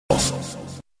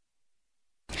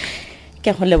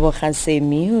Ke go leboga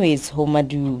Semi o etsho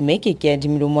madume ke a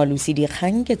dimillione Moalusi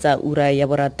Dikgang ke tsa ura ya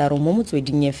Borataro mo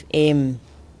motsweding FM.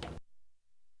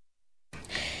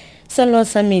 Seelo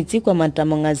sa metsi kwa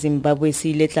matamong a Zimbabwe se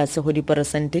ile tlase go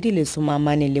dipersente di le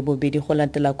 42 go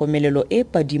latela komelelo e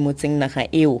padimotseng naga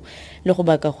eo le go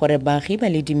baka gore baagi ba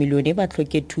le dimillione ba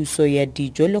tlhoke thuso ya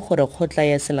dijo le gore kgotla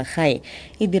ya selegae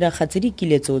e diragatse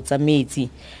dikiletso tsa metsi.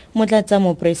 Motlatsa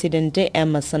mopresidente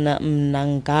Emmerson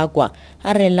Mnangagwa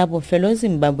a rela bofelo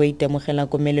Zimbabwe itemogela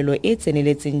komelelo e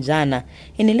tseneletseng jana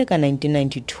e ne le ka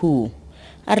 1992.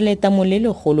 A re leta molele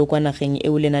golo kwa nageng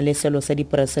eo le na le seelo sa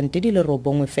dipersente di le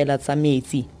 9 fela tsa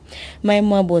metsi.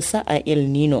 Maemo a bosa a El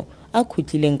Nino a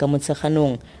khutlileng ka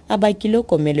motsheganong a bakile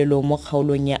komelelo mo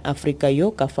kgaolong ya Afrika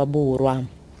yo ka fa borwa.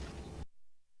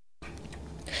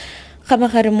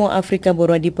 Gabagare mo Afrika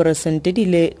borwa dipersente di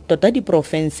le tota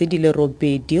diprofense di le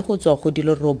 8 go tswa go di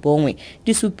le 9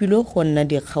 di supilwe go nna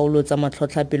dikgaolo tsa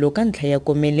matlhotlhapelo ka ntlha ya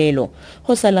komelelo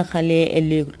go sala gale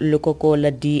lekoko la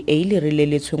DA le rile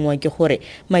le tshwengwa ke gore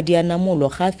madi a namolo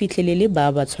ga a fitlhelele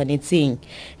ba tshwanetseng.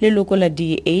 Leloko la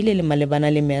DA le le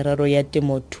malebana le merero ya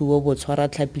temothuo botshwara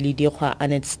tlhapi le dikgwa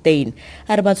Annette Stein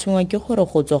a re ba tshwengwa ke gore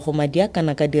go tswa go madi a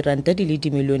kana ka diranta di le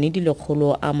dimillione di le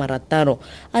 160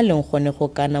 a leng gone go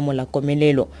kana mola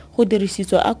komelelo go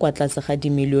dirisitswe a kwa tlase ga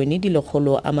dimillione di le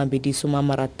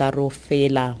 160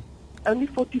 fela. Only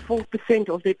 44%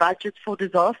 of their budget for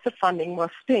disaster funding was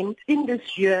spent in this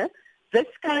year. This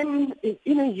came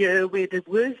in a year where the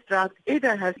worst drought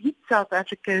ever has hit South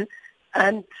Africa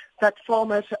and that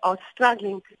farmers are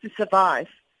struggling to survive.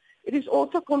 It is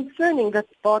also concerning that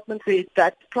the department said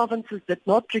that provinces did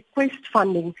not request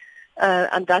funding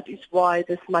and that is why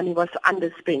this money was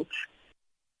underspent.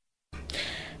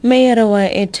 Mayor wa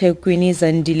eThekwini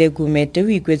Zandile Gumede o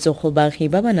ikwetse go baagi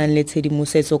ba ba nang le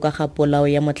tshedimosetso ka ga polao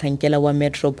ya motlhankela wa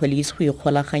Metropolis go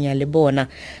ikgolaganya le bona.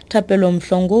 Thapelo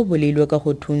Mhlongo o boleilwe ka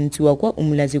go thuntsiwa kwa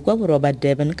Umlazi kwa borwa ba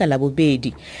Durban ka la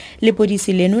bobedi.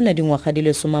 Lepodisi leno la dingwaga di le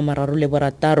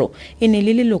 36 e ne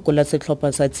le leloko la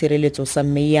setlhopha sa tshireletso sa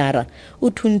meyara.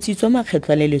 O thuntsitswe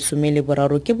makgetlho a le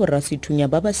 13 ke borasithunya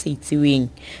ba ba sa itseweng.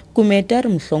 Gumede a re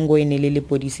Mhlongo e ne le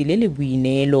lepodisi le le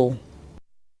boineelo.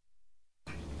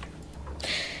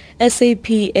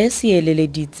 SAPS e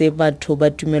leleditse batho ba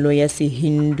tumelo ya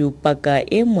sehindu baka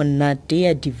e monate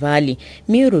ya Diwali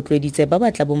mme e rotloeditse ba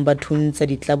batla bong ba thuntsa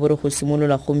ditlabore go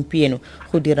simolola gompieno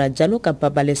go dira jalo ka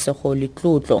pabalesego le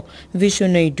tlotlo.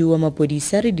 Visionary wa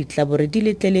mapodisa re ditlabore di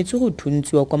letleletswe go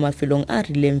thuntsiwa kwa mafelong a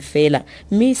rileng fela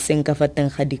mme seng ka fa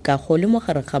teng ga dikago le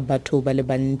mogare ga batho ba le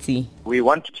bantsi. We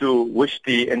want to wish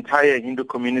the entire Hindu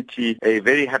community a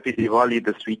very happy Diwali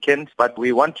this weekend, but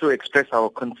we want to express our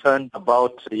concern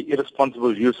about the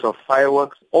irresponsible use of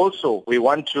fireworks. Also, we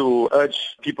want to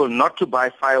urge people not to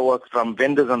buy fireworks from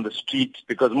vendors on the street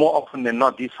because more often than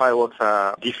not, these fireworks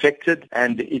are defected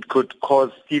and it could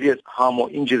cause serious harm or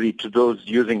injury to those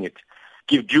using it.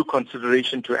 Give due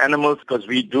consideration to animals because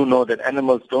we do know that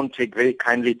animals don't take very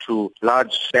kindly to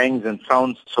large bangs and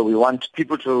sounds. So we want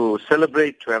people to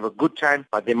celebrate, to have a good time,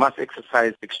 but they must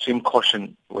exercise extreme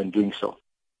caution when doing so.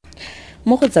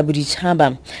 Mo go tsa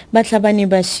boditšhaba batlhabani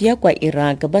ba Shia kwa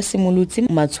Iraq ba simolotse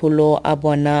matsholo a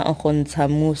bona go ntsha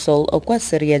Mosul kwa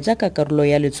Syria jaaka karolo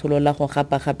ya letsholo la go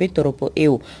gapa gape toropo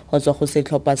eo go tswa go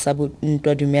setlhopha sa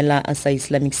bontwa dumela sa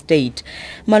Islamic State.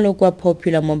 Maloko a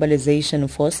Popular Mobilization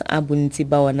Force a bontsi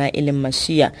ba ona e leng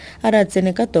Mashia a ra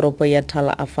tsene ka toropo ya Tal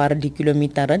Afar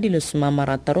dikilomitara di le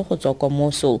 60 go tswa kwa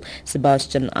Mosul.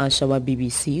 Sebastian Asha wa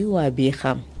BBC wa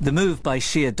bega. The move by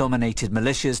Shia-dominated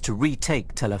militias to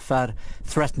retake Tal Afar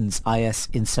threatens IS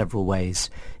in several ways.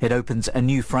 It opens a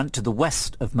new front to the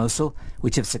west of Mosul,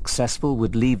 which if successful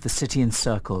would leave the city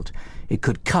encircled. It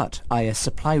could cut IS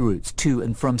supply routes to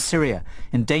and from Syria,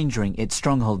 endangering its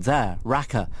stronghold there,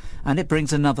 Raqqa, and it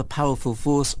brings another powerful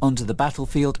force onto the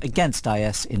battlefield against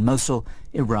IS in Mosul,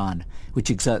 Iran,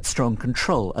 which exerts strong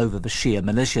control over the Shia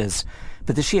militias.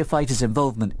 But the Shia fighters'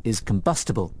 involvement is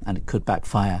combustible and it could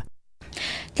backfire.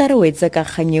 Tlarwetsa ka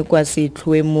ganye kwa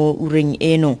setlhoe mo ureng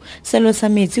eno seelo sa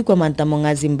metsi kwa matamong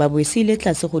a Zimbabwe se ile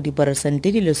tlase go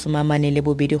dipersente di le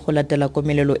 42 go latela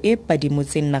komelelo e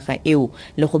padimotseng naga eo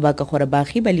le go baka gore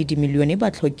baagi ba le dimillione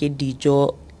ba tlhoke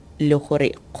dijo le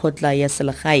gore kgotla ya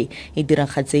selegae e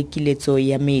diragatse kiletso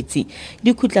ya metsi.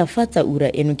 Dikhutlafatsa ura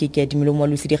eno ke a dimillione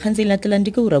Moalusi Dikgang tse latelang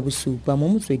di ka ura bosupa mo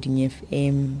motsweding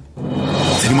FM.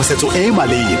 Tshedimosetso e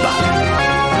maleba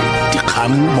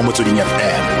Dikgang mo motsweding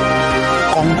FM.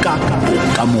 Konka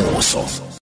bokamoso.